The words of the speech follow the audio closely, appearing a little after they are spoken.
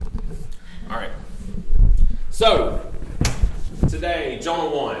So, today,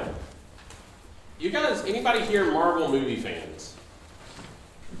 Jonah 1. You guys, anybody here Marvel movie fans?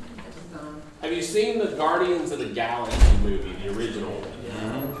 Have you seen the Guardians of the Galaxy movie, the original?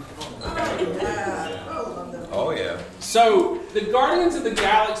 Okay. Oh, yeah. So, the Guardians of the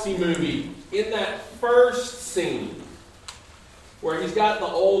Galaxy movie, in that first scene, where he's got the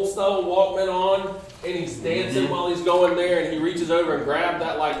old style Walkman on, and he's dancing while he's going there, and he reaches over and grabs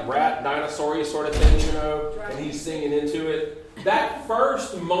that like rat dinosaur-y sort of thing, you know, and he's singing into it. That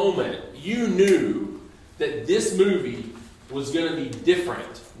first moment, you knew that this movie was going to be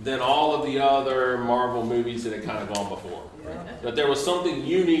different than all of the other Marvel movies that had kind of gone before. Yeah. That there was something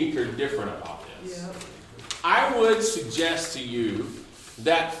unique or different about this. Yeah. I would suggest to you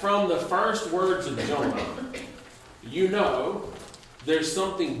that from the first words of Jonah, you know there's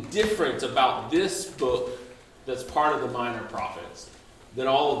something different about this book that's part of the minor prophets than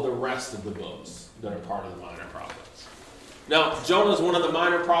all of the rest of the books that are part of the minor prophets. Now, Jonah is one of the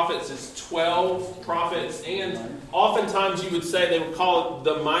minor prophets. It's 12 prophets, and oftentimes you would say they would call it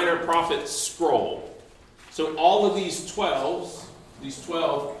the minor prophet scroll. So all of these 12,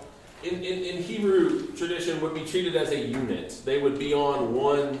 in Hebrew tradition would be treated as a unit. They would be on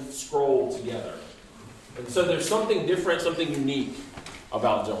one scroll together. And so there's something different, something unique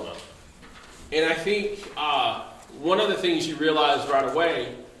about Jonah. And I think one of the things you realize right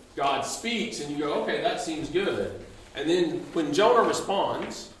away, God speaks and you go, okay, that seems good. And then when Jonah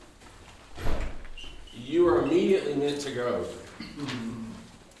responds, you are immediately meant to go,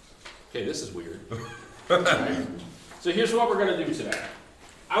 okay, this is weird. Right? So here's what we're going to do today.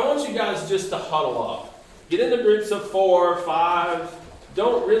 I want you guys just to huddle up. Get into groups of 4, 5.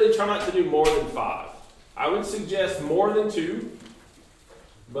 Don't really try not to do more than 5. I would suggest more than 2,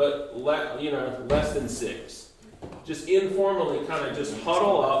 but less than 6. Just informally kind of just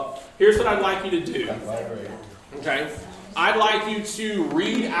huddle up. Here's what I'd like you to do. Okay? I'd like you to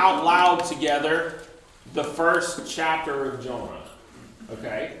read out loud together the first chapter of Jonah.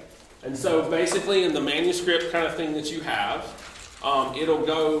 Okay? And so basically in the manuscript kind of thing that you have, it'll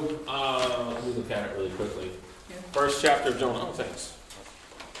go, let me look at it really quickly. First chapter of Jonah. Oh, thanks.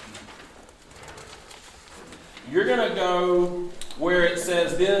 You're going to go where it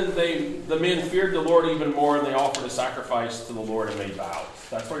says, then the men feared the Lord even more, and they offered a sacrifice to the Lord and made vows.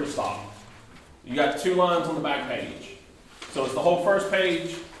 That's where you stop. You got 2 lines on the back page. So it's the whole first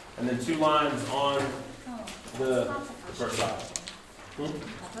page, and then 2 lines on the first side.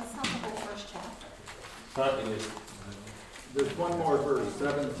 That's not the whole first chapter. Huh? It is. There's one more verse,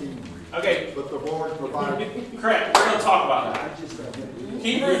 17. Okay. But the Lord provided. Correct. We're going to talk about that.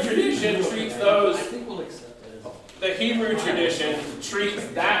 Hebrew tradition treats those. I think we'll accept that. The Hebrew tradition treats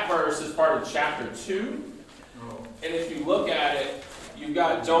that verse as part of chapter 2. And if you look at it, you've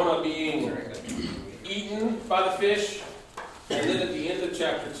got Jonah being eaten by the fish. And then at the end of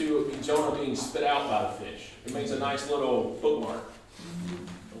chapter 2, it would be Jonah being spit out by the fish. It makes a nice little bookmark.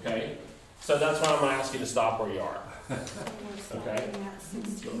 Okay? So that's why I'm going to ask you to stop where you are. Okay?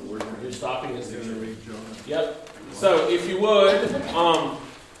 You're stopping at 16. Yep. So if you would,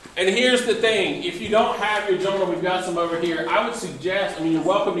 and here's the thing. If you don't have your Jonah, we've got some over here. I would suggest, you're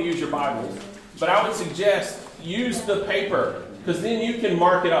welcome to use your Bibles, but I would suggest use the paper, because then you can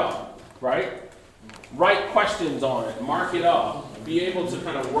mark it up, right? Write questions on it, mark it up, be able to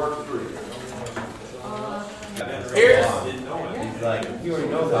kind of work through it. Here's, you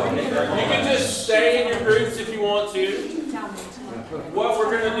can just stay in your groups if you want to. What we're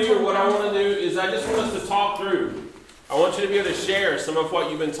going to do, or what I want to do, is I just want us to talk through. I want you to be able to share some of what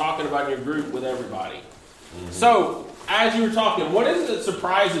you've been talking about in your group with everybody. Mm-hmm. So, as you were talking, what is it that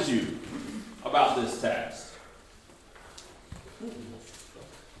surprises you about this text?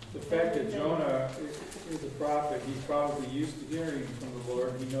 The fact that Jonah is a prophet, he's probably used to hearing from the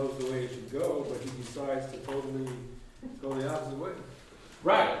Lord. He knows the way it should go, but he decides to totally go the opposite way.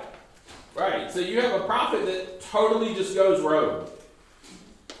 Right. So you have a prophet that totally just goes rogue.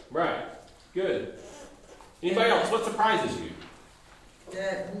 Right. Good. Anybody else? What surprises you?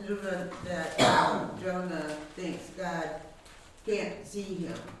 That Jonah thinks God can't see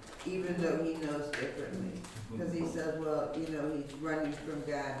him, even though he knows differently. Because he says, well, he's running from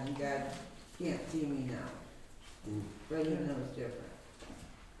God, and God can't see me now. But he knows different.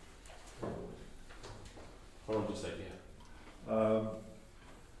 Hold on just a second.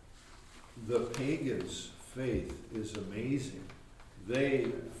 The pagans' faith is amazing.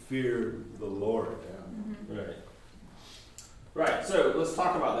 They fear the Lord. Mm-hmm. Right. So let's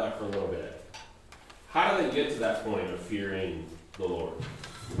talk about that for a little bit. How do they get to that point of fearing the Lord?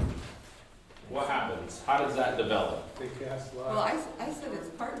 What happens? How does that develop? They cast lots. Well, I said it's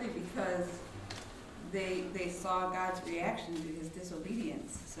partly because they saw God's reaction to his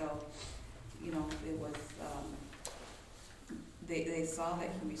disobedience. So, it was, they saw that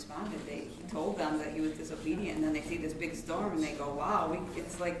he responded. He told them that he was disobedient, and then they see this big storm, and they go, wow,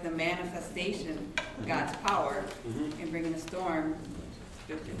 it's like the manifestation of God's power in bringing a storm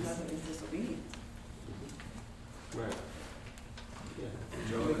because of his disobedience. Right.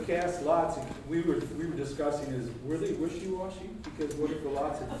 They cast lots, and we were discussing were they wishy-washy? Because what if the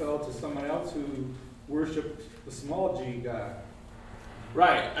lots had fell to someone else who worshipped the small g God?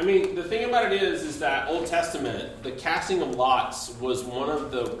 Right. I mean, the thing about it is that Old Testament, the casting of lots was one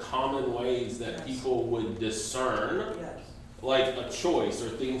of the common ways that people would discern, like a choice, or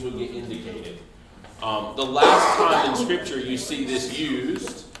things would get indicated. The last time in Scripture you see this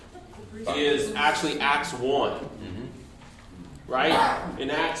used is actually Acts 1. Right? In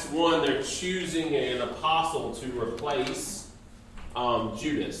Acts 1, they're choosing an apostle to replace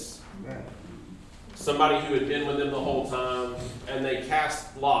Judas. Somebody who had been with them the whole time, and they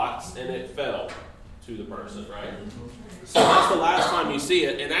cast lots, and it fell to the person, right? So that's the last time you see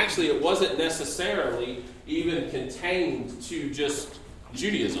it, and actually it wasn't necessarily even contained to just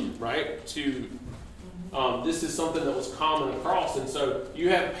Judaism, right? This is something that was common across, and so you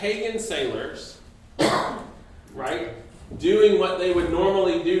have pagan sailors, right? Doing what they would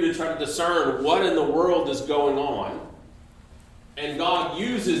normally do to try to discern what in the world is going on. And God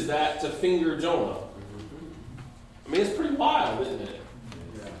uses that to finger Jonah. I mean, it's pretty wild, isn't it?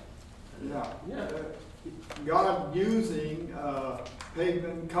 Yeah. God using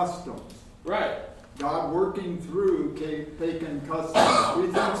pagan customs. Right. God working through pagan customs.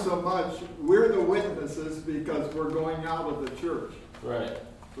 We think so much, we're the witnesses because we're going out of the church. Right.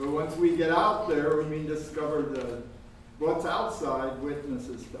 But once we get out there, we discover what's outside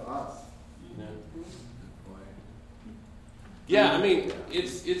witnesses to us. Yeah, I mean,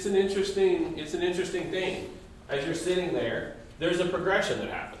 it's an interesting thing. As you're sitting there, there's a progression that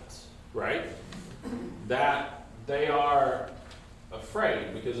happens, right? That they are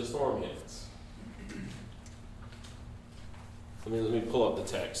afraid because a storm hits. Let me pull up the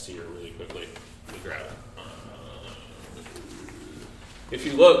text here really quickly. Let me grab it. If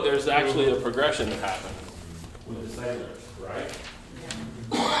you look, there's actually a progression that happens with the sailors, right?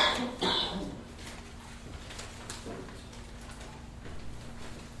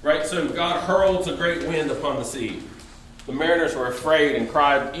 Right, so God hurls a great wind upon the sea. The mariners were afraid and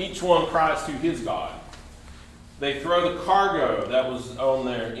cried, each one cries to his God. They throw the cargo that was on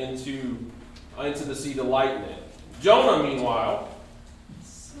there into the sea to lighten it. Jonah, meanwhile,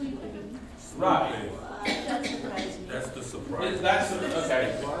 right. That's the surprise.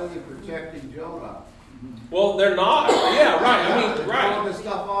 Okay. Why are they protecting Jonah? Well, they're not. Yeah, right. I mean, They're right. throwing the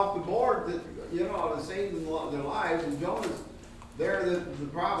stuff off the board that, to save their lives, and Jonah's they're the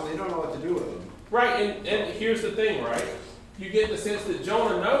problem. They don't know what to do with him. Right, and here's the thing, right? You get the sense that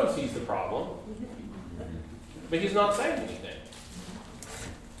Jonah knows he's the problem, but he's not saying anything.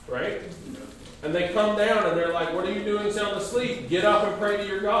 Right? And they come down and they're like, what are you doing sound asleep? Get up and pray to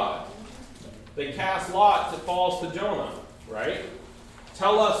your God. They cast lots, it falls to Jonah. Right?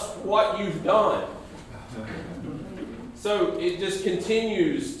 Tell us what you've done. So it just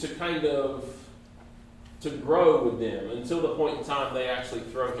continues to kind of to grow with them until the point in time they actually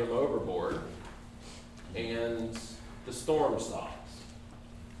throw him overboard and the storm stops.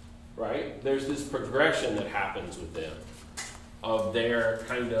 Right? There's this progression that happens with them of their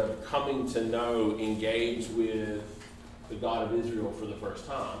kind of coming to know, engage with the God of Israel for the first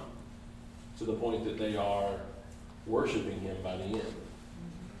time to the point that they are worshiping him by the end.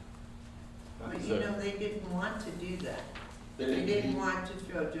 But they didn't want to do that. They didn't want to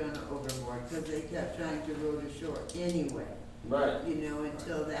throw Jonah overboard because they kept trying to row to shore anyway. Right.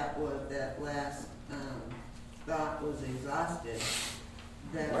 Until that last thought was exhausted.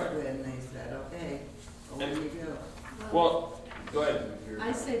 That's right. when they said, okay, over you go. Well, go ahead.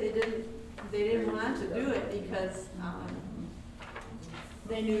 I say they didn't want to do it because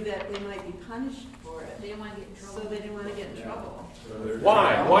they knew that they might be punished for it. They didn't want to get in trouble. So they didn't want to get in trouble.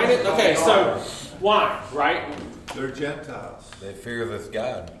 Why? Why, right? They're Gentiles. They fear this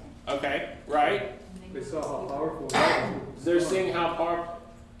God. Okay, right? They saw how powerful God was. They're seeing how powerful.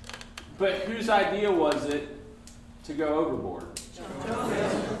 But whose idea was it to go overboard?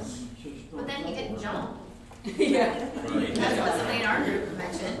 But then he didn't jump. Yeah. Right. That's what somebody in our group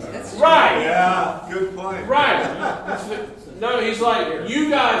mentioned. Right. Yeah, good point. Right. No, he's like, you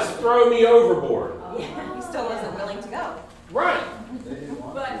guys throw me overboard. Yeah. He still wasn't willing to go. Right.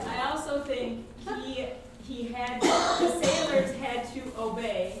 But I also think the sailors had to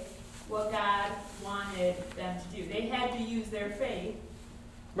obey what God wanted them to do. They had to use their faith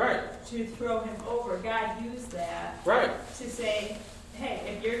Right. to throw him over. God used that Right. to say,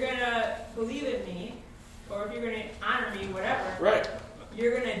 hey, if you're going to believe in me, or if you're going to honor me, whatever, Right.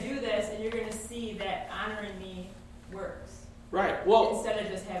 you're going to do this, and you're going to see that honoring me works. Right. Well, Instead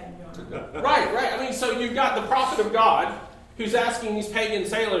of just having Jonah. right. I mean, so you've got the prophet of God who's asking these pagan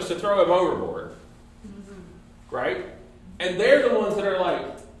sailors to throw him overboard. Right? And they're the ones that are like,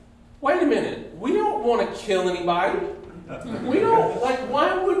 wait a minute, we don't want to kill anybody. We don't,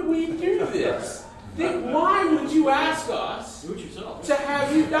 why would we do this? Then why would you ask us Do it yourself. to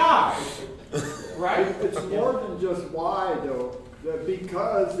have you die? Right? It's more than just why, though. That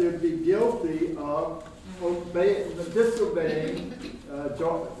because they'd be guilty of disobeying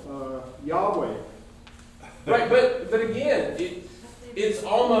Yahweh. Right, but again, it's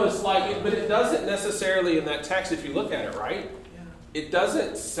almost like, but it doesn't necessarily in that text, if you look at it, right? It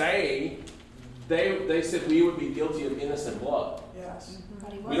doesn't say they said we would be guilty of innocent blood. Yes.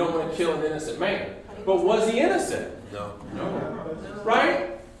 We don't want to kill an innocent man. But was he innocent? No.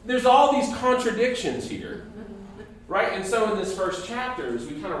 Right? There's all these contradictions here. Right? And so in this first chapter, as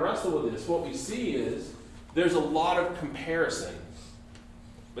we kind of wrestle with this, what we see is there's a lot of comparison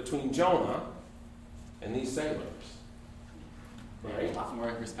between Jonah and these sailors. Right? A lot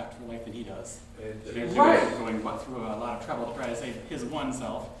more respect for life than he does. Right. Going through a lot of trouble to try to save his one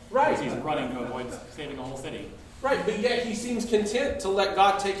self. Right. Because he's running to avoid saving a whole city. Right, but yet he seems content to let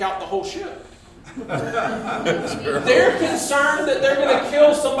God take out the whole ship. They're concerned that they're going to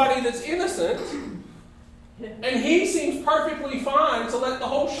kill somebody that's innocent, and he seems perfectly fine to let the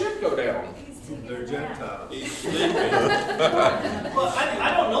whole ship go down. They're Gentiles. Well,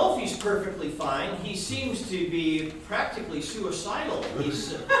 I don't know if he's perfectly fine. He seems to be practically suicidal.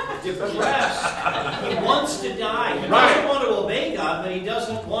 He's depressed. He wants to die. He doesn't want to obey God, but he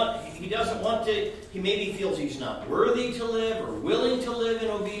doesn't want to. He maybe feels he's not worthy to live or willing to live in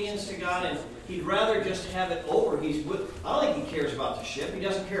obedience to God, and he'd rather just have it over. I don't think he cares about the ship. He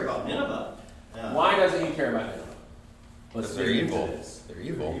doesn't care about Nineveh. Why doesn't he care about Nineveh? Let's They're get into evil. this. They're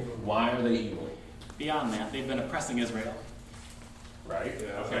evil. Why are they evil? Beyond that, they've been oppressing Israel. Right?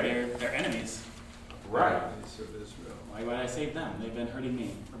 Yeah. Okay. They're enemies. Right. Why would I save them? They've been hurting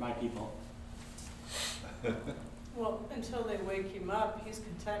me or my people. Well, until they wake him up, he's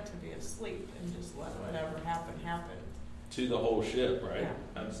content to be asleep and just let whatever happen. To the whole ship, right? Yeah.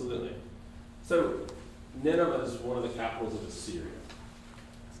 Absolutely. So, Nineveh is one of the capitals of Assyria.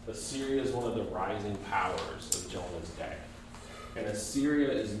 Assyria is one of the rising powers of Jonah's day. And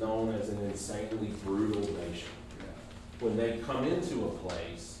Assyria is known as an insanely brutal nation. When they come into a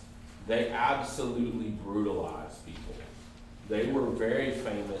place, they absolutely brutalize people. They were very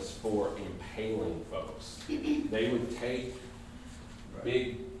famous for impaling folks. They would take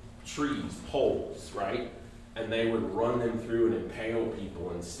big trees, poles, right? And they would run them through and impale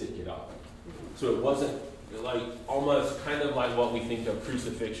people and stick it up. So it wasn't like almost kind of like what we think of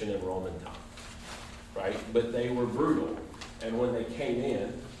crucifixion in Roman times, right? But they were brutal. And when they came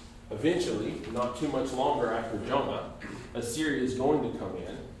in, eventually, not too much longer after Jonah, Assyria is going to come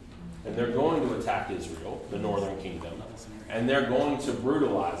in, and they're going to attack Israel, the northern kingdom, and they're going to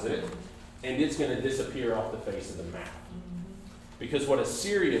brutalize it, and it's going to disappear off the face of the map. Because what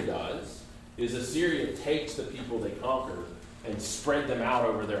Assyria does is Assyria takes the people they conquered and spread them out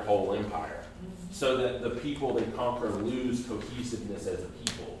over their whole empire, so that the people they conquer lose cohesiveness as a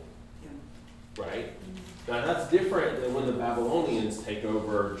people. Right? Now that's different than when the Babylonians take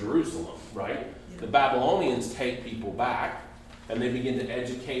over Jerusalem, right? The Babylonians take people back and they begin to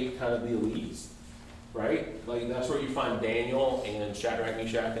educate kind of the elites, right? Like that's where you find Daniel and Shadrach,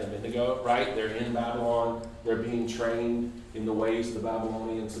 Meshach, and Abednego, right? They're in Babylon. They're being trained in the ways of the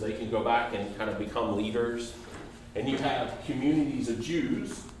Babylonians so they can go back and kind of become leaders. And you have communities of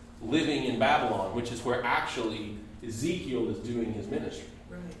Jews living in Babylon, which is where actually Ezekiel is doing his ministry.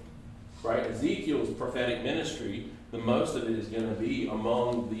 Right? Ezekiel's prophetic ministry, the most of it is going to be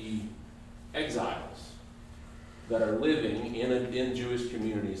among the exiles that are living in Jewish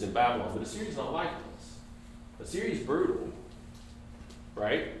communities in Babylon. But Assyria's not like this. Assyria's brutal.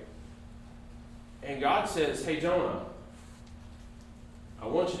 Right? And God says, hey, Jonah, I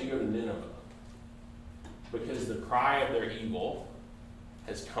want you to go to Nineveh because the cry of their evil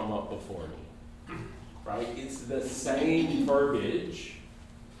has come up before me. Right? It's the same verbiage.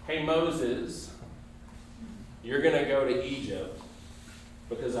 Hey, Moses, you're going to go to Egypt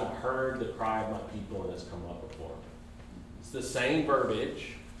because I've heard the cry of my people and it's come up before me. It's the same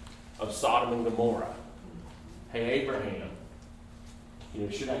verbiage of Sodom and Gomorrah. Hey, Abraham,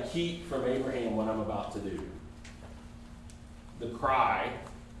 should I keep from Abraham what I'm about to do? The cry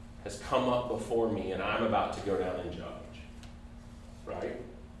has come up before me and I'm about to go down and judge. Right?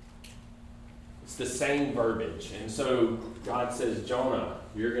 It's the same verbiage. And so God says, Jonah,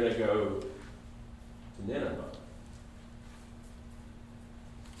 you're going to go to Nineveh.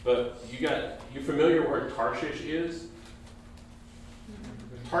 But you familiar where Tarshish is?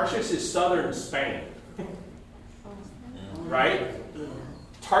 Tarshish is southern Spain. Right?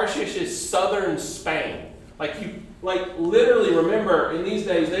 Tarshish is southern Spain. Like literally remember, in these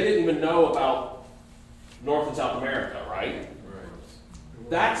days, they didn't even know about North and South America, right?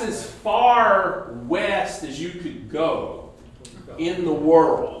 That's as far west as you could go in the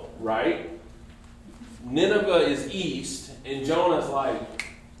world, right? Nineveh is east, and Jonah's like,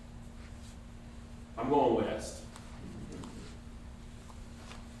 I'm going west.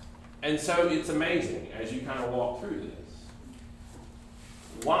 And so it's amazing as you kind of walk through this.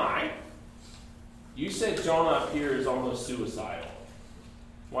 Why? You said Jonah up here is almost suicidal.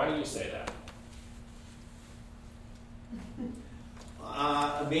 Why do you say that?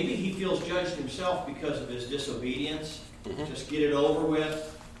 Maybe he feels judged himself because of his disobedience. Just get it over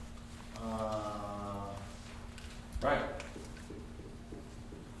with. Right.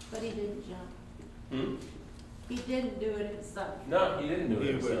 But he didn't jump. He didn't do it himself. No, he didn't do it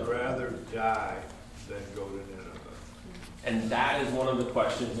himself. He would rather die than go to Nineveh. And that is one of the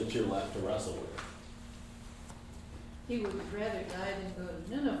questions that you're left to wrestle with. He would rather die than go to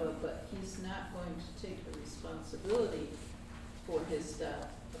Nineveh, but he's not going to take the responsibility for his death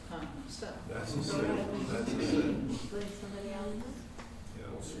upon himself. That's a sin. That's a sin. Blame somebody else.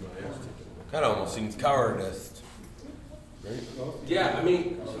 That almost seems cowardice. Yeah, I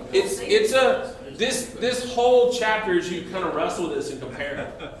mean, this whole chapter, as you kind of wrestle with this and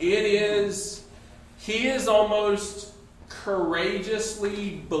compare, he is almost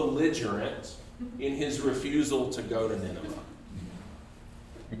courageously belligerent in his refusal to go to Nineveh.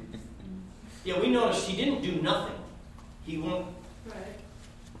 Yeah, we noticed he didn't do nothing. He went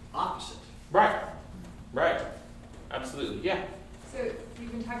opposite. Right. Absolutely, yeah. So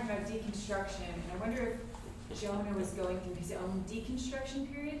you've been talking about deconstruction, and I wonder if Jonah was going through his own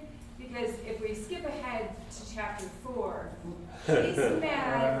deconstruction period, because if we skip ahead to chapter 4, he's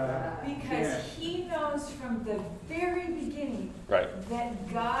mad because he knows from the very beginning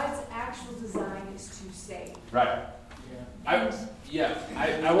that God's actual design is to save. Right. I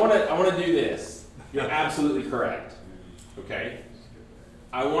want to do this. You're absolutely correct. Okay?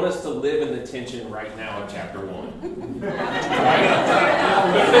 I want us to live in the tension right now of chapter 1.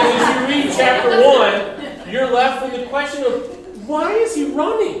 Right? Because as you read chapter 1, you're left with the question of, why is he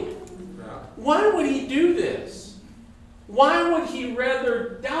running? Why would he do this? Why would he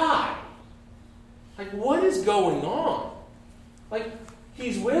rather die? Like, what is going on? Like,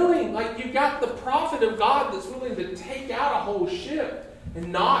 he's willing, like, you've got the prophet of God that's willing to take out a whole ship,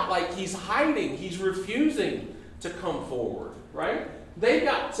 and not like he's hiding, he's refusing to come forward, right? They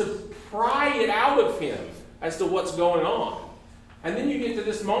got to pry it out of him as to what's going on. And then you get to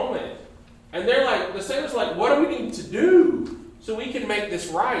this moment, and they're like, the sailors are like, what do we need to do so we can make this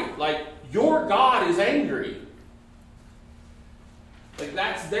right? Like, your God is angry. Like,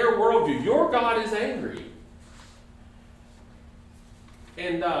 that's their worldview. Your God is angry.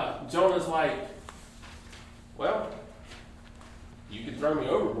 And Jonah's like, well, you could throw me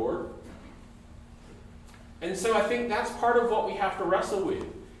overboard. And so I think that's part of what we have to wrestle with.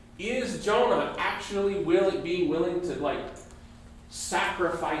 Is Jonah actually being willing to, like,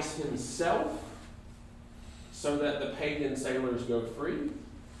 sacrifice himself so that the pagan sailors go free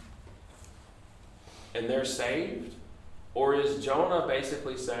and they're saved? Or is Jonah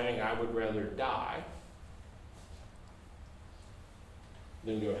basically saying, I would rather die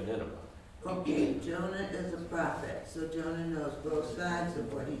than go to Nineveh? Okay, Jonah is a prophet, so Jonah knows both sides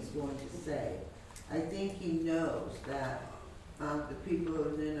of what he's going to say. I think he knows that the people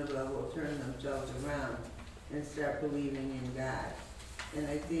of Nineveh will turn themselves around and start believing in God. And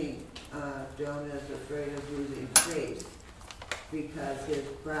I think Jonah is afraid of losing faith because his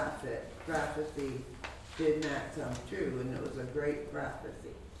prophecy did not come true, and it was a great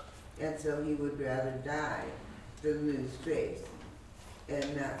prophecy. And so he would rather die than lose faith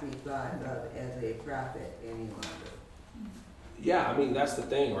and not be thought of as a prophet any longer. Yeah, I mean, that's the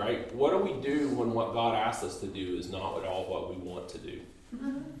thing, right? What do we do when what God asks us to do is not at all what we want to do?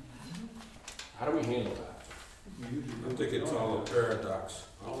 How do we handle that? I think it's all a paradox.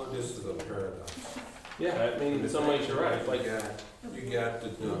 All of this is a paradox. Yeah, I mean, in some ways you're right. Like, you got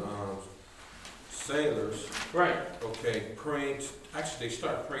the sailors, right? Okay, praying. Actually, they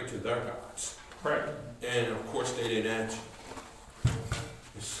start praying to their gods, right? And of course, they didn't answer.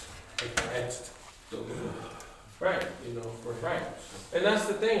 They asked the Lord, right? You know, for right. And that's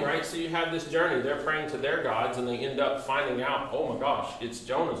the thing, right? So you have this journey. They're praying to their gods, and they end up finding out, oh my gosh, it's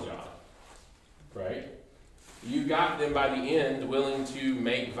Jonah's God. right? You got them by the end willing to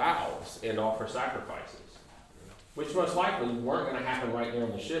make vows and offer sacrifices, which most likely weren't going to happen right there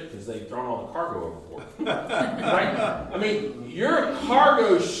on the ship because they'd thrown all the cargo overboard. Right? I mean, you're a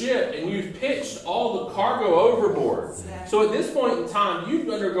cargo ship and you've pitched all the cargo overboard. So at this point in time, you've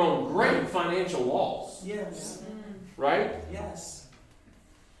undergone great financial loss. Yes. Right? Yes.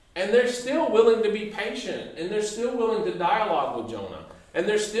 And they're still willing to be patient, and they're still willing to dialogue with Jonah, and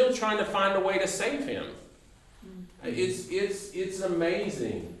they're still trying to find a way to save him. It's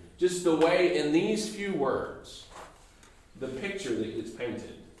amazing just the way in these few words, the picture that gets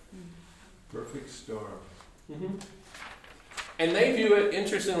painted. Perfect storm. Mm-hmm. And they view it,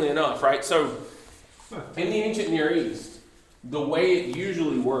 interestingly enough, right? So in the ancient Near East, the way it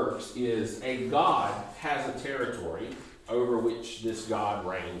usually works is a god has a territory over which this god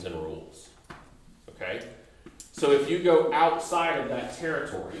reigns and rules. Okay? So if you go outside of that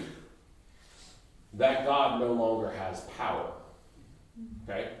territory, that god no longer has power.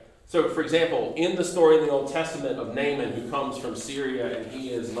 Okay? So, for example, in the story in the Old Testament of Naaman, who comes from Syria and he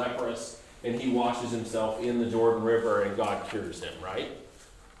is leprous and he washes himself in the Jordan River and God cures him, right?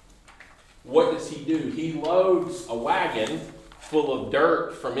 What does he do? He loads a wagon full of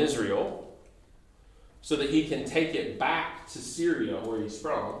dirt from Israel so that he can take it back to Syria where he's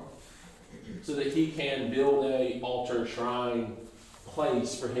from, so that he can build an altar, shrine,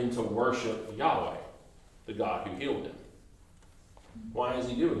 place for him to worship Yahweh, the God who healed him. Why is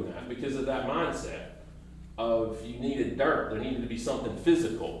he doing that? Because of that mindset of you needed dirt. There needed to be something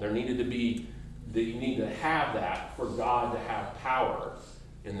physical. There needed to be, that you need to have that for God to have power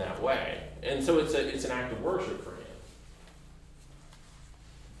in that way. And so it's an act of worship for him.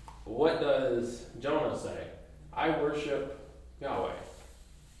 What does Jonah say? I worship Yahweh,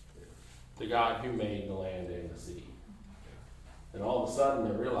 the God who made the land and the sea. And all of a sudden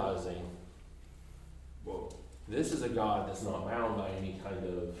they're realizing, whoa, this is a God that's not bound by any kind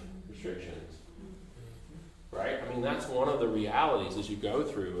of restrictions. Right? I mean, that's one of the realities as you go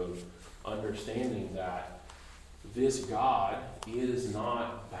through of understanding that this God is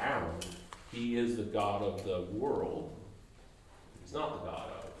not bound. He is the God of the world. He's not the God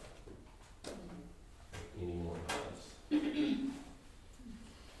of any one of us.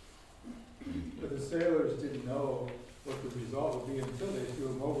 But the sailors didn't know what the result would be until they threw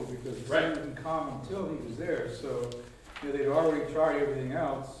him over, because the Right. sea didn't calm until he was there. So, they'd already tried everything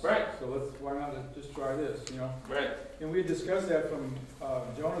else. Right. So why not just try this, Right. And we had discussed that from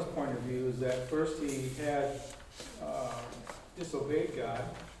Jonah's point of view, is that first he had disobeyed God.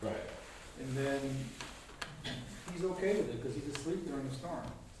 Right. And then he's okay with it because he's asleep during the storm.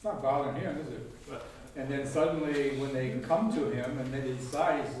 It's not bothering him, is it? Right. And then suddenly when they come to him and they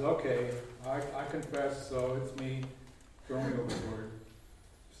decide, he says, okay, I confess, so it's me, throw me overboard.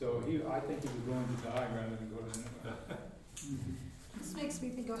 So I think he was going to die rather than go to Nineveh. This makes me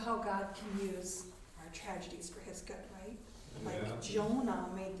think of how God can use our tragedies for his good, right? Like Yeah. Jonah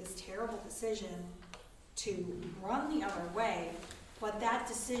made this terrible decision to run the other way, but that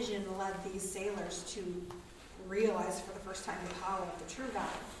decision led these sailors to realize for the first time the power of the true God.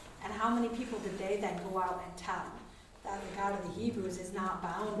 And how many people did they then go out and tell that the God of the Hebrews is not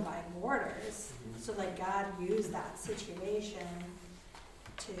bound by borders? So that God used that situation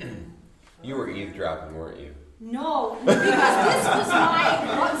to... You were eavesdropping, weren't you? No, because this was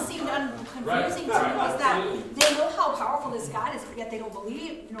what seemed confusing to me was that they know how powerful this God is, but yet they don't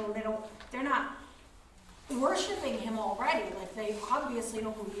believe, they're not worshiping him already. Like, they obviously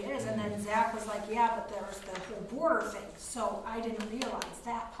know who he is. And then Zach was like, yeah, but there's the whole border thing. So I didn't realize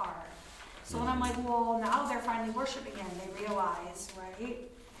that part. So then I'm like, well, now they're finally worshiping him. They realize, right,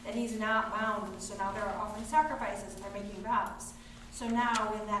 that he's not bound. So now they're offering sacrifices and they're making vows. So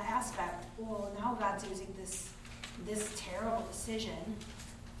now in that aspect, well, now God's using this terrible decision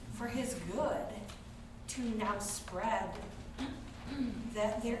for his good to now spread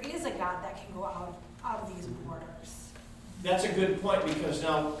that there is a God that can go out of these borders. That's a good point, because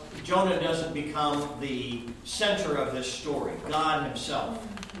now Jonah doesn't become the center of this story. God himself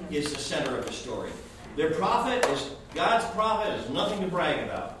is the center of the story. Their prophet is, God's prophet is nothing to brag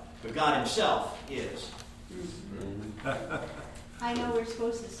about, but God himself is. I know we're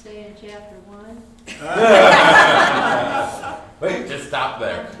supposed to stay in chapter 1. Wait, just stop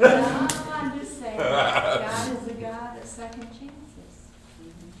there. No, I'm just saying, God is a God of second chances.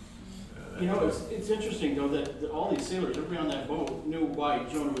 It's interesting, though, that all these sailors, everybody on that boat, knew why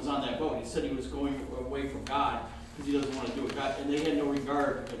Jonah was on that boat. He said he was going away from God because he doesn't want to do it. God, and they had no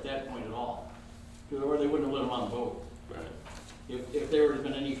regard at that point at all, or they wouldn't have let him on the boat. Right. If there would have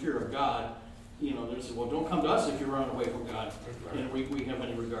been any fear of God, they said, well, don't come to us if you're running away from God, and we have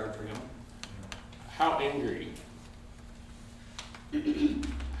any regard for him. How angry?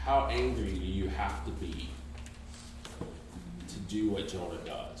 How angry do you have to be to do what Jonah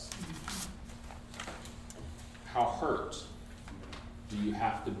does? How hurt do you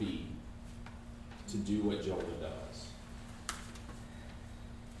have to be to do what Jonah does?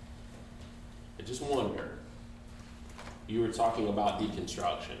 I just wonder. You were talking about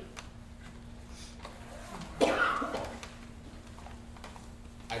deconstruction.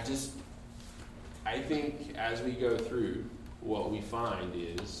 I think as we go through, what we find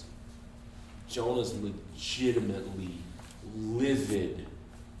is Jonah's legitimately livid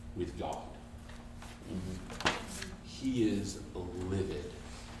with God. He is livid.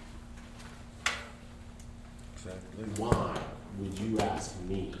 Exactly. Why would you ask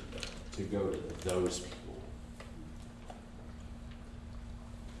me to go to those people?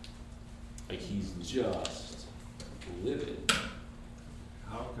 Like, he's just livid.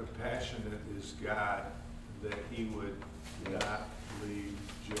 How compassionate is God that he would not leave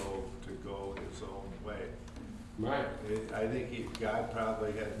Job to go his own way? Right. I think God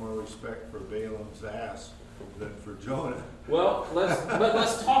probably had more respect for Balaam's ass than for Jonah. Well,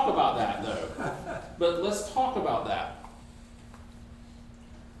 let's talk about that, though. But let's talk about that.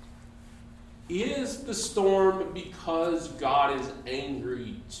 Is the storm because God is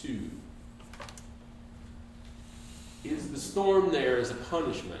angry too? Is the storm there as a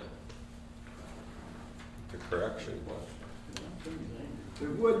punishment? The correction. It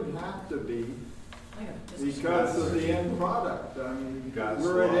wouldn't have to be because of the end product. I mean, God's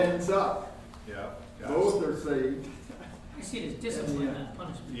where law. it ends up. Yeah. Both are saved. I see it as discipline, not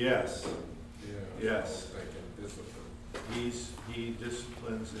punishment. Yes. Yeah. Yes. Discipline. He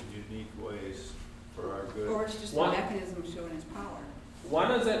disciplines in unique ways for our good. Or it's just a mechanism of showing his power. Why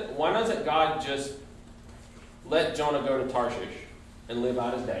doesn't God just let Jonah go to Tarshish and live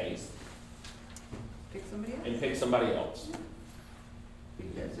out his days Pick somebody else. and pick somebody else?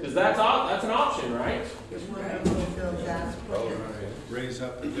 Because that's an option, right? Raise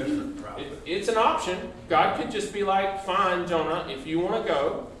up a different prophet. It's an option. God could just be like, fine, Jonah, if you want to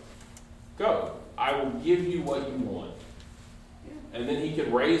go, go. I will give you what you want. And then he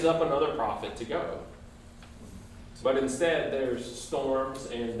could raise up another prophet to go. But instead, there's storms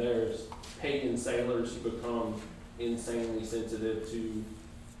and there's pagan sailors who become insanely sensitive to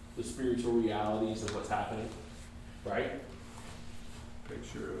the spiritual realities of what's happening. Right?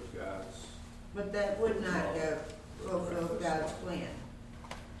 Picture of God's. But that would not have fulfilled God's plan.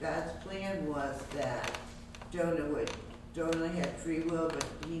 God's plan was that Jonah had free will, but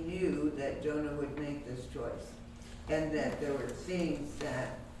he knew that Jonah would make this choice. And that there were things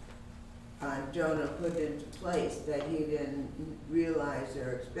that Jonah put into place that he didn't realize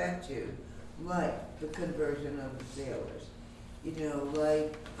or expect to, like the conversion of the sailors.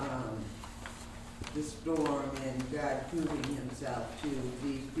 Like the storm and God proving himself to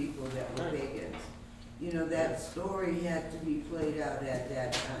these people that were pagans. That story had to be played out at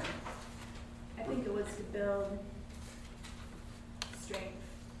that time. I think it was to build strength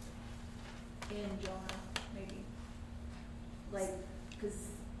in Jonah, maybe. Because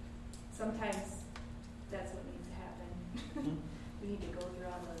sometimes that's what needs to happen. We need to go through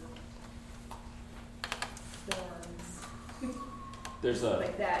all the storms. There's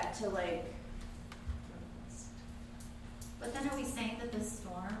like that to But then are we saying that the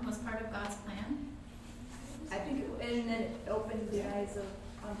storm was part of God's plan? I think and then it opened the eyes of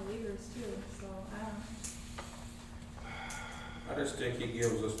unbelievers too, so I don't know. I just think he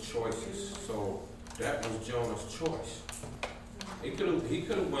gives us choices. So that was Jonah's choice. He could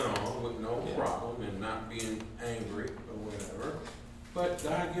have went on with no problem and not being angry or whatever. But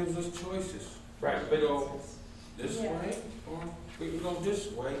God gives us choices. Right. We go this way or we can go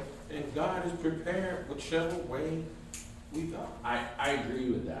this way. And God is prepared whichever way we go. I agree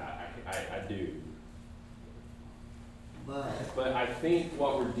with that. I do. But I think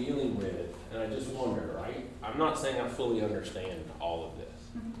what we're dealing with, and I just wonder, right? I'm not saying I fully understand all of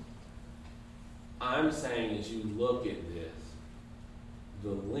this. I'm saying as you look at this,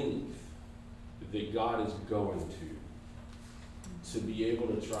 the length that God is going to be able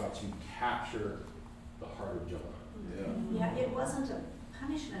to try to capture the heart of Jonah. Yeah, it wasn't a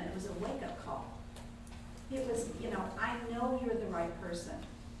punishment, it was a wake-up call. It was, I know you're the right person,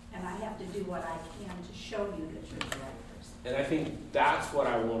 and I have to do what I can to show you that you're the right person. And I think that's what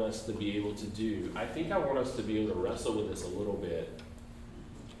I want us to be able to do. I think I want us to be able to wrestle with this a little bit.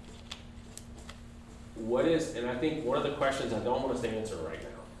 And I think one of the questions I don't want us to answer right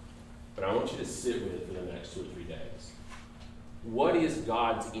now, but I want you to sit with it for the next 2 or 3 days. What is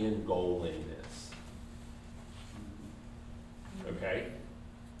God's end goal in this? Okay?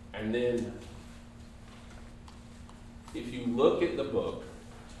 And then if you look at the book,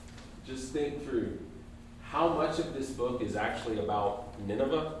 just think through how much of this book is actually about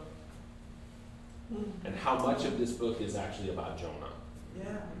Nineveh and how much of this book is actually about Jonah.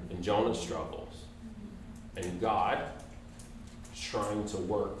 Yeah. And Jonah's struggles. And God trying to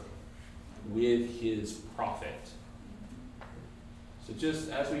work with his prophet. So just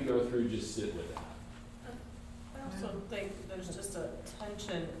as we go through, just sit with that. I also think there's just a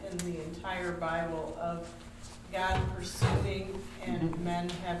tension in the entire Bible of God pursuing and men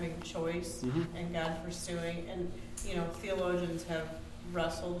having choice, and God pursuing, and theologians have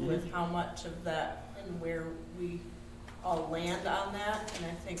wrestled with how much of that and where we all land on that, and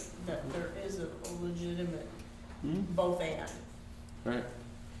I think that there is a legitimate both and. Right.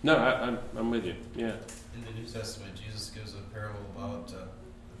 No, I'm with you. Yeah. In the New Testament, Jesus gives a parable about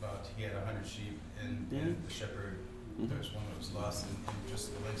he had 100 sheep and the shepherd. There's one that was lost, and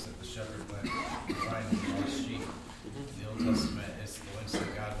just the links that the shepherd went to find the lost sheep. In the Old Testament, it's the links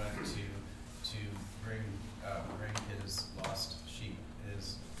that God went to bring his lost sheep,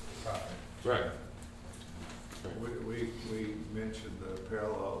 his prophet. Right. We mentioned the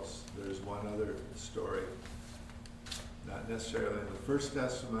parallels. There's one other story, not necessarily in the First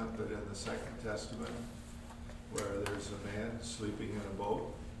Testament, but in the Second Testament, where there's a man sleeping in a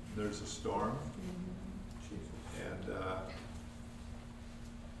boat, and there's a storm, and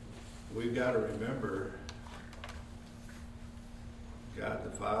we've got to remember God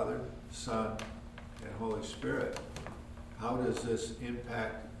the Father, Son, and Holy Spirit. How does this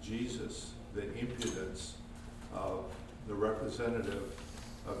impact Jesus, the impudence of the representative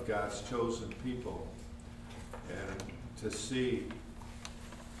of God's chosen people? And to see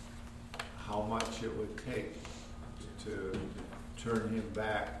how much it would take to turn him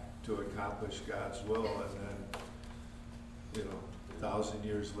back to accomplish God's will, and then 1,000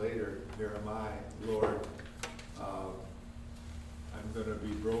 years later, here am I, Lord, I'm going to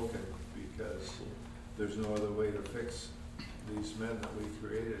be broken because there's no other way to fix these men that we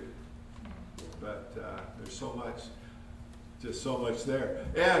created. But there's so much, just so much there.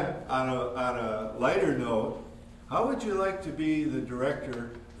 And on a lighter note, how would you like to be the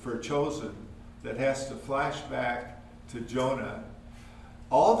director for Chosen that has to flash back to Jonah?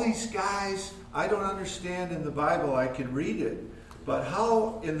 All these guys, I don't understand in the Bible, I can read it, but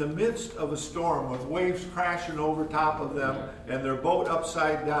how in the midst of a storm with waves crashing over top of them and their boat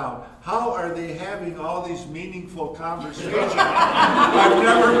upside down, how are they having all these meaningful conversations? I've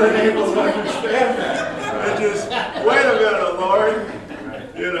never been able to understand that. And just, wait a minute, Lord.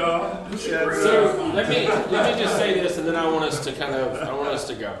 So let me just say this, and then I want us to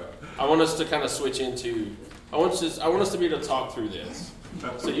go. I want us to kind of switch into. I want us to be able to talk through this.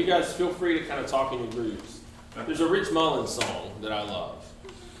 So you guys feel free to kind of talk in your groups. There's a Rich Mullins song that I love.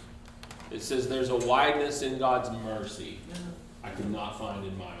 It says, "There's a wideness in God's mercy I could not find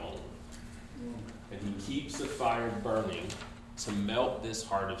in my own, and He keeps the fire burning to melt this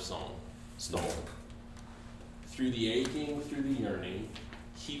heart of stone. Through the aching, through the yearning,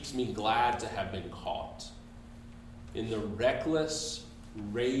 keeps me glad to have been caught in the reckless,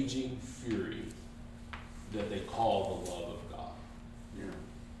 raging fury that they call the love of God." Yeah.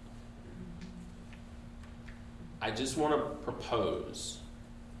 I just want to propose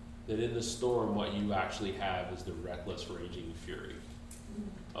that in the storm, what you actually have is the reckless, raging fury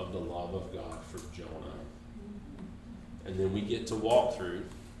of the love of God for Jonah. And then we get to walk through,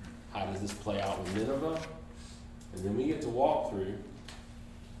 how does this play out with Nineveh? And then we get to walk through,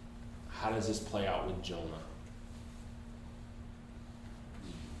 how does this play out with Jonah?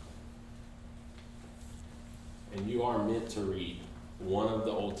 And you are meant to read one of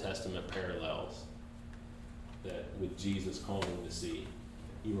the Old Testament parallels that with Jesus calming the sea.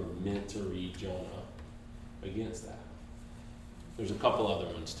 You are meant to read Jonah against that. There's a couple other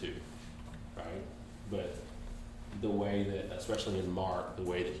ones too, right? But the way that, especially in Mark, the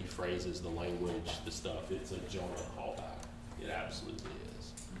way that he phrases the language, the stuff, it's a Jonah callback. It absolutely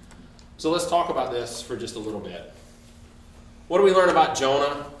is. So let's talk about this for just a little bit. What do we learn about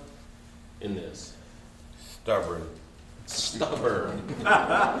Jonah in this? Stubborn.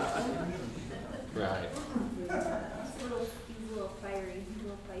 Right. He's a little fiery, a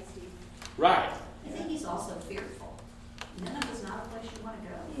little feisty. Right. I think he's also fearful. Nineveh's not a place you want to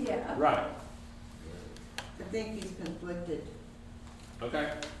go. Yeah. Right. I think he's conflicted.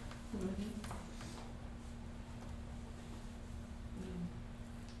 Okay.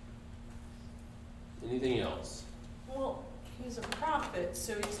 Anything else? Well, he's a prophet,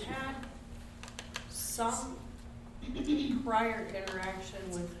 so he's had some prior interaction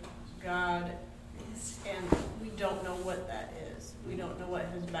with God, and we don't know what that is. We don't know what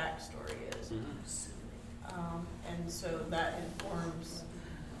his backstory is. And so that informs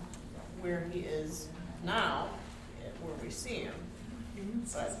where he is now, where we see him.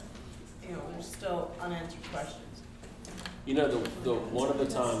 But, there's still unanswered questions. The one of the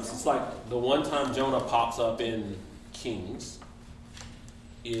times, it's like the one time Jonah pops up in Kings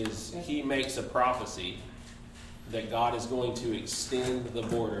is he makes a prophecy that God is going to extend the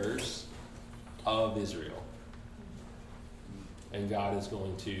borders of Israel. And God is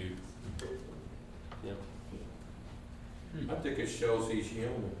going to, I think it shows he's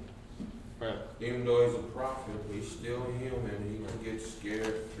human. Right. Even though he's a prophet, he's still human. He can get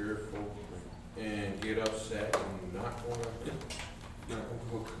scared, fearful, and get upset and not want to.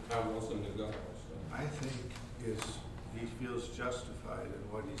 I want them to go. So. I think he feels justified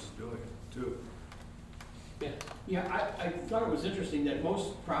in what he's doing too. Yeah, I thought it was interesting that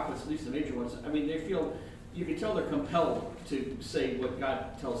most prophets, at least the major ones, they feel, you can tell they're compelled to say what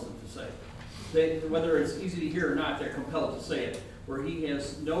God tells them to say. Whether it's easy to hear or not, they're compelled to say it, where he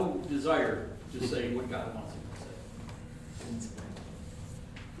has no desire to say what God wants him to say.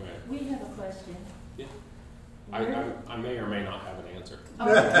 Right. We have a question. Yeah. I may or may not have an answer.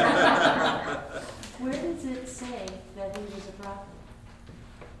 Where does it say that he was a prophet?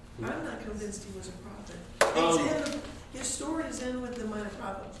 I'm not convinced he was a prophet. His story is in with the minor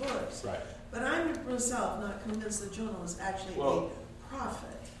prophet books. Right. But I'm myself not convinced that Jonah was actually a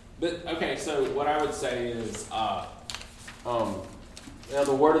prophet. But okay, so what I would say is,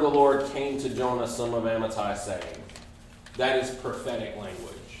 the word of the Lord came to Jonah, son of Amittai, saying, that is prophetic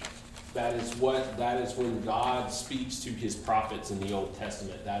language. That is when God speaks to his prophets in the Old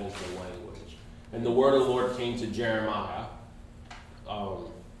Testament. That is the language. And the word of the Lord came to Jeremiah.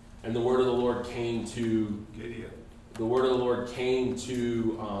 And the word of the Lord came to Gideon. The word of the Lord came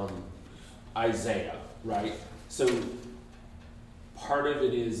to Isaiah, right? So part of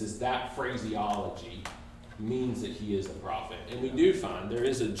it is that phraseology means that he is a prophet. And we do find there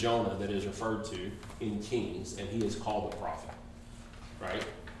is a Jonah that is referred to in Kings, and he is called a prophet, right?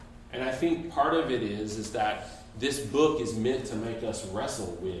 And I think part of it is that this book is meant to make us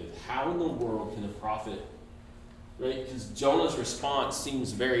wrestle with how in the world can a prophet, right? Because Jonah's response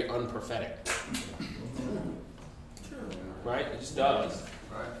seems very unprophetic. Right? It just does.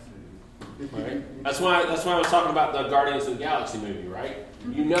 Right? That's why I was talking about the Guardians of the Galaxy movie, right?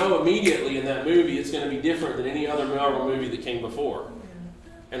 You know immediately in that movie it's going to be different than any other Marvel movie that came before.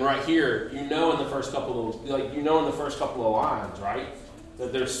 And right here, in the first couple of lines, right?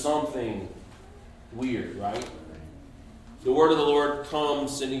 That there's something weird, right? The word of the Lord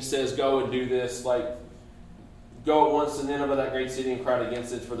comes and he says, go and do this, go at once to Nineveh, that great city, and cried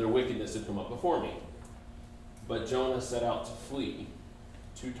against it, for their wickedness had come up before me. But Jonah set out to flee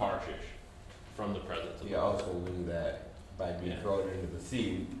to Tarshish from the presence of He God. also knew that by being thrown into the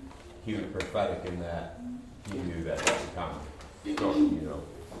sea, he was prophetic in that he knew that that would come. So,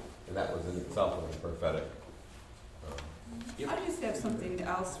 and that was in itself was prophetic. I just have something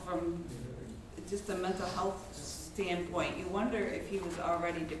else from just a mental health standpoint. You wonder if he was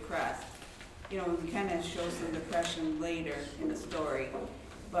already depressed. We kind of show some depression later in the story,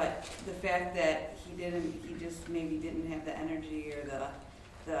 but the fact that he just maybe didn't have the energy or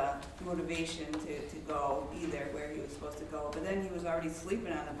the motivation to go either where he was supposed to go. But then he was already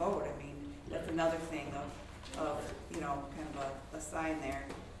sleeping on the boat. That's another thing of kind of a sign there.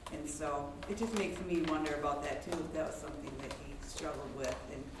 And so it just makes me wonder about that too, if that was something that he struggled with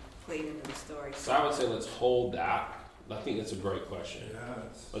and played into the story. So I would say let's hold that. I think that's a great question.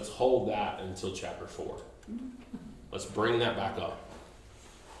 Yes. Let's hold that until chapter 4. Let's bring that back up.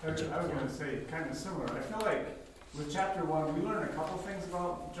 I was going to say kind of similar. I feel like with chapter 1, we learn a couple things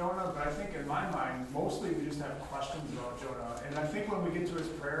about Jonah, but I think in my mind, mostly we just have questions about Jonah. And I think when we get to his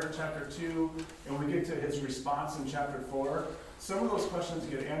prayer in chapter 2, and we get to his response in chapter 4, some of those questions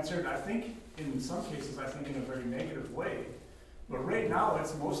get answered, I think, in some cases, in a very negative way. But right now,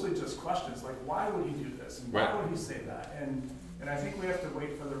 it's mostly just questions, like why would he do this? And why would he say that? And I think we have to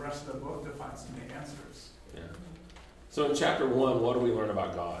wait for the rest of the book to find some answers. Yeah. So in chapter 1, what do we learn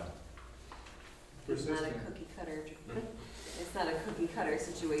about God? It's not a cookie cutter. It's not a cookie cutter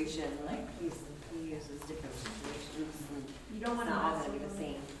situation. Like he uses different situations. And You don't want to all mess going to be with the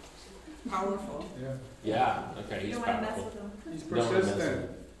him. same. Powerful. Yeah. Okay. You He's don't want to mess powerful. with him. He's Don't mess with persistent. him.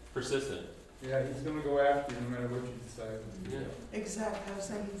 Persistent. Yeah, he's going to go after you no matter what you decide. Yeah. Exactly. I was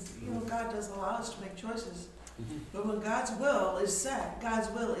saying, God does allow us to make choices. But when God's will is set, God's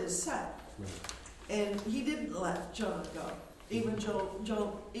will is set. Right. And he didn't let Jonah go. Even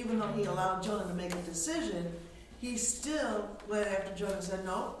though he allowed Jonah to make a decision, he still went after Jonah and said,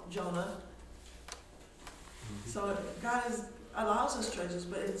 no, Jonah. So God allows us choices,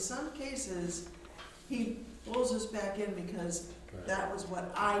 but in some cases, he pulls us back in because that was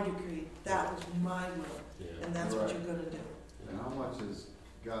what I decreed, that was my will, and that's what you're gonna do. And how much has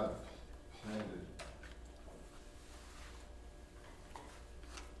God planted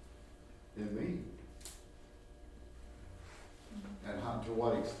in me? And how, to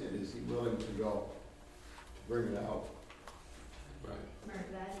what extent is he willing to go to bring it out?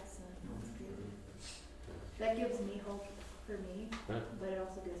 That's good. That gives me hope for me, but it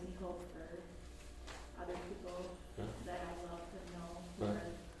also gives me hope for other people that I love and know.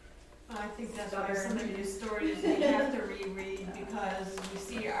 I think that's why some of these stories we have to reread, because we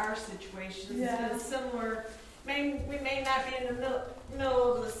see our situations as similar. We may not be in the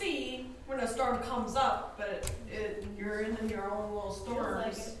middle of the sea when a storm comes up, but you're in your own little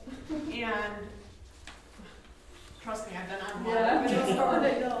storms. And trust me, I've been on one.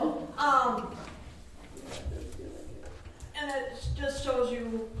 I know. And it just shows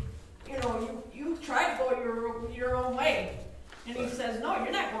you, you try to go your own way. And he says, no,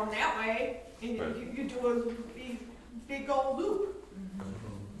 you're not going that way. And you do a big old loop.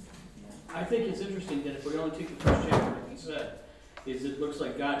 I think it's interesting that if we only take the first chapter, like he said, is it looks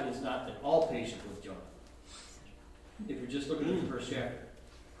like God is not at all patient with Jonah. If you're just looking at the first chapter,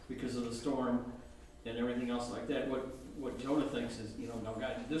 because of the storm and everything else like that, what Jonah thinks is, no,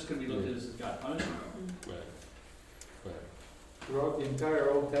 God, this could be looked at as God punishing him. Right. Throughout the entire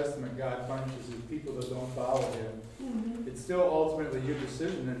Old Testament, God punishes his people that don't follow him. Mm-hmm. It's still ultimately your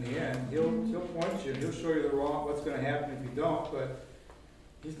decision in the end. He'll point you and he'll show you the wrong, what's going to happen if you don't, but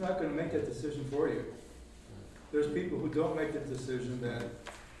he's not going to make that decision for you. There's people who don't make that decision that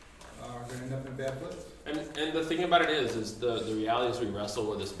are going to end up in a bad place. And the thing about it is the reality is we wrestle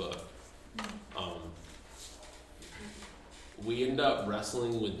with this book. We end up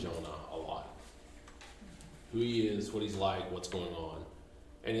wrestling with Jonah a lot. Who he is, what he's like, what's going on.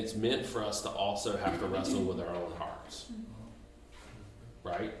 And it's meant for us to also have to wrestle with our own hearts.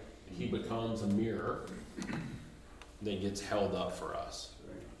 Right? He becomes a mirror that gets held up for us.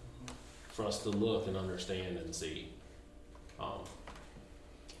 For us to look and understand and see.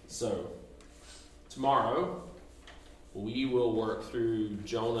 So, tomorrow, we will work through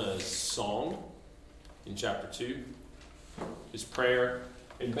Jonah's song in chapter 2. His prayer.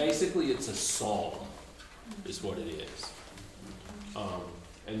 And basically it's a song. Is what it is.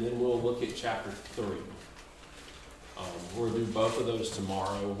 And then we'll look at chapter 3. We'll do both of those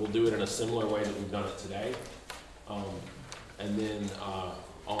tomorrow. We'll do it in a similar way that we've done it today. And then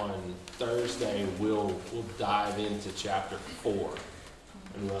on Thursday, we'll dive into chapter 4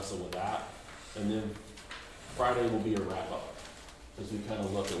 and wrestle with that. And then Friday will be a wrap-up as we kind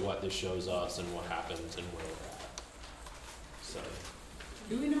of look at what this shows us and what happens and where we're at. So,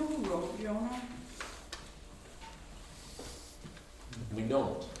 do we know who wrote Jonah? We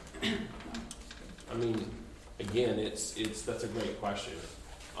don't. I mean, again, it's that's a great question.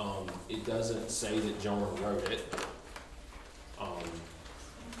 It doesn't say that Jonah wrote it.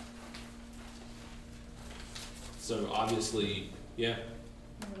 So obviously, yeah.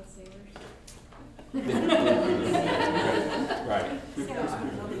 Right. Sailors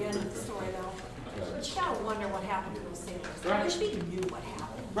don't know the end of the story though. But you gotta wonder what happened to those sailors. Right. I wish we knew what happened.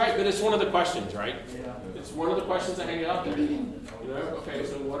 Right, but it's one of the questions, right? Yeah. It's one of the questions that hang out there. Okay,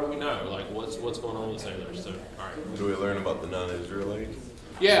 so what do we know? Like, what's going on with sailors? So, all right. Do we learn about the non-Israelites?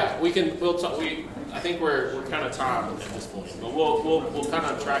 Yeah, we'll talk. I think we're kind of timed at this point, but we'll kind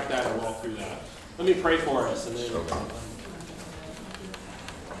of track that and walk through that. Let me pray for us, and then.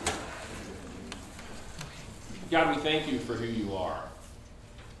 God, we thank you for who you are.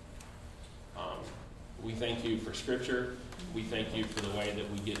 We thank you for Scripture. We thank you for the way that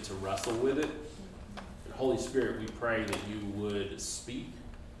we get to wrestle with it. And Holy Spirit, we pray that you would speak,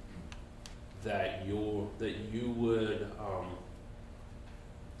 that you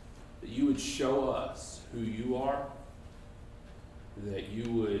would show us who you are, that you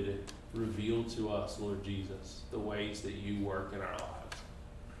would reveal to us, Lord Jesus, the ways that you work in our lives.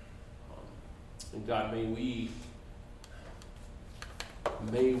 And God, may we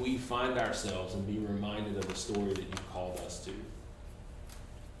find ourselves and be reminded of the story that you called us to.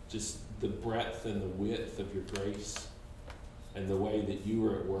 Just the breadth and the width of your grace and the way that you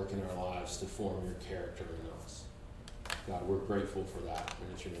are at work in our lives to form your character in us. God, we're grateful for that.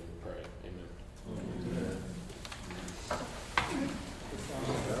 And in your name we pray. Amen. Amen.